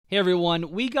Hey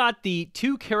everyone, we got the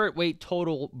 2 carat weight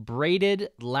total braided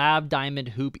lab diamond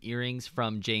hoop earrings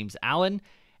from James Allen.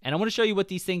 And I want to show you what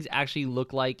these things actually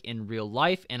look like in real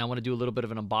life. And I want to do a little bit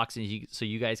of an unboxing so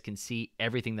you guys can see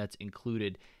everything that's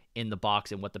included in the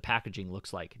box and what the packaging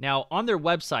looks like. Now, on their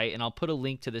website, and I'll put a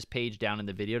link to this page down in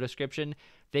the video description,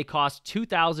 they cost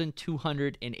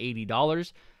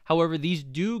 $2,280. However, these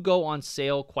do go on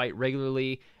sale quite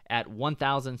regularly at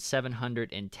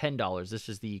 $1,710. This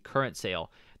is the current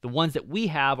sale. The ones that we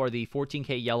have are the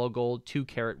 14K yellow gold 2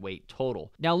 carat weight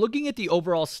total. Now, looking at the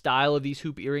overall style of these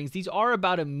hoop earrings, these are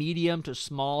about a medium to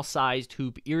small sized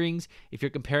hoop earrings if you're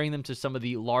comparing them to some of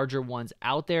the larger ones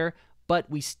out there. But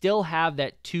we still have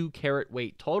that 2 carat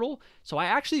weight total. So I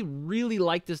actually really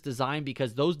like this design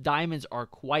because those diamonds are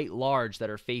quite large that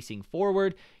are facing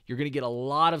forward. You're going to get a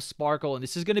lot of sparkle, and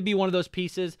this is going to be one of those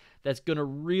pieces that's going to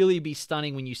really be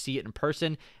stunning when you see it in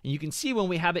person. And you can see when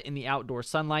we have it in the outdoor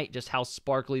sunlight just how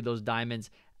sparkly those diamonds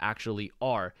actually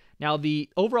are. Now, the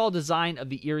overall design of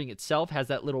the earring itself has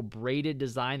that little braided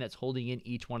design that's holding in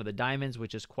each one of the diamonds,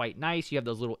 which is quite nice. You have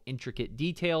those little intricate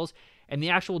details. And the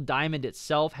actual diamond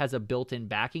itself has a built-in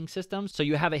backing system. So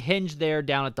you have a hinge there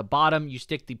down at the bottom. You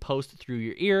stick the post through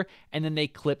your ear, and then they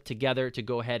clip together to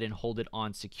go ahead and hold it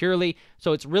on securely.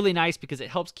 So it's really nice because it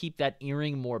helps keep that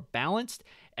earring more balanced,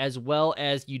 as well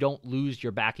as you don't lose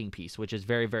your backing piece, which is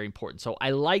very, very important. So I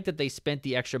like that they spent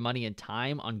the extra money and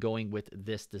time on going with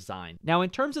this design. Now, in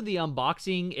terms of the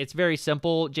unboxing, it's very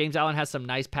simple. James Allen has some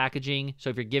nice packaging. So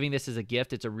if you're giving this as a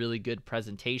gift, it's a really good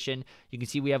presentation. You can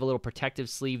see we have a little protective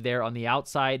sleeve there on the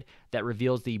outside that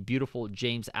reveals the beautiful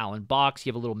James Allen box.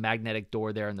 You have a little magnetic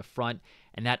door there in the front,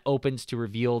 and that opens to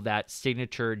reveal that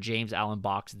signature James Allen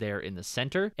box there in the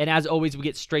center. And as always, we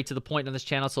get straight to the point on this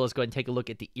channel, so let's go ahead and take a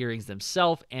look at the earrings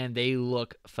themselves, and they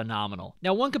look phenomenal.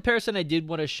 Now, one comparison I did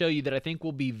want to show you that I think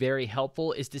will be very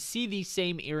helpful is to see these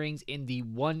same earrings in the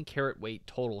 1 carat weight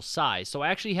total size. So I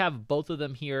actually have both of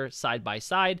them here side by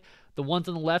side. The ones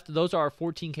on the left, those are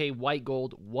 14K white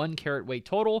gold 1 carat weight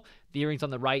total. The earrings on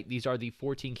the right, these are the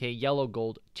 14K yellow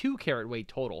gold 2 carat weight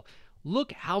total.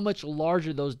 Look how much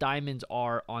larger those diamonds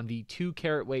are on the 2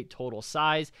 carat weight total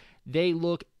size. They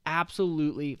look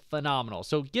absolutely phenomenal.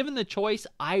 So given the choice,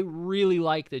 I really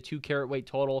like the 2 carat weight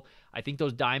total. I think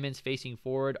those diamonds facing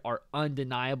forward are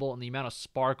undeniable, and the amount of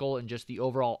sparkle and just the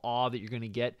overall awe that you're going to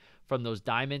get from those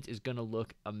diamonds is going to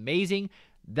look amazing.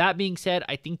 That being said,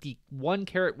 I think the 1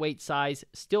 carat weight size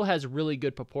still has really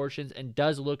good proportions and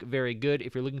does look very good.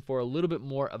 If you're looking for a little bit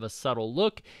more of a subtle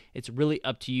look, it's really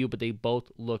up to you, but they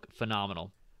both look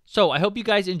phenomenal. So I hope you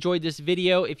guys enjoyed this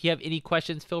video. If you have any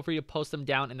questions, feel free to post them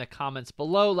down in the comments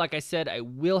below. Like I said, I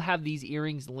will have these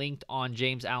earrings linked on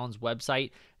James Allen's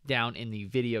website down in the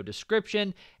video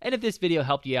description. And if this video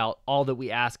helped you out, all that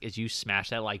we ask is you smash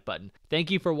that like button.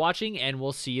 Thank you for watching, and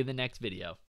we'll see you in the next video.